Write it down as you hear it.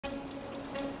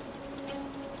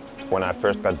When I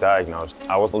first got diagnosed,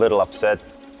 I was a little upset.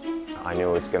 I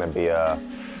knew it's going to be a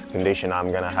condition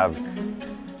I'm going to have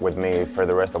with me for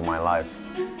the rest of my life.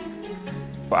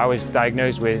 I was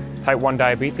diagnosed with type 1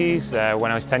 diabetes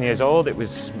when I was 10 years old. It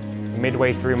was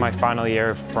midway through my final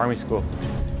year of primary school.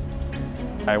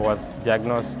 I was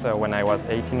diagnosed when I was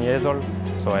 18 years old,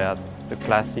 so I had the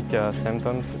classic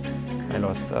symptoms. I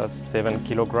lost 7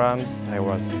 kilograms, I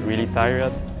was really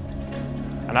tired.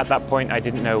 And at that point I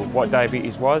didn't know what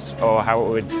diabetes was or how it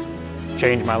would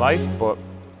change my life, but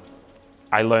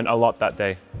I learned a lot that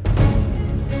day.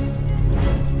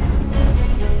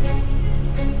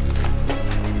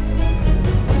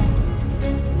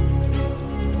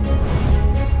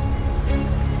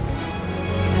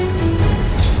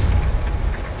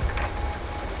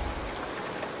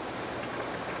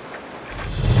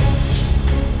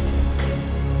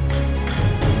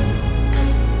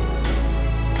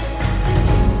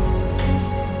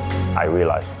 I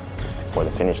realized just before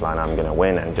the finish line I'm gonna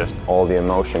win, and just all the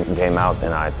emotion came out,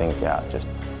 and I think, yeah, just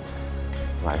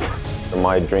like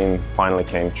my dream finally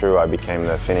came true. I became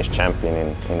the Finnish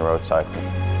champion in road cycling.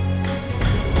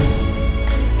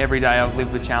 Every day I've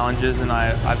lived with challenges and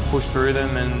I push through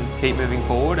them and keep moving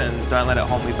forward and don't let it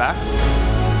hold me back.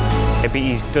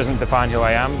 Diabetes doesn't define who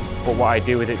I am, but what I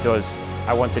do with it does.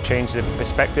 I want to change the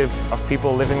perspective of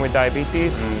people living with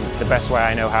diabetes, and the best way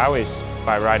I know how is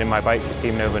by riding my bike for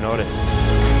Team Novo Nordisk.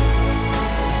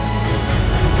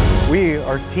 We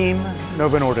are Team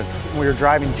Novo Nordisk. We are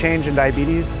driving change in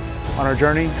diabetes on our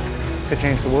journey to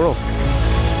change the world.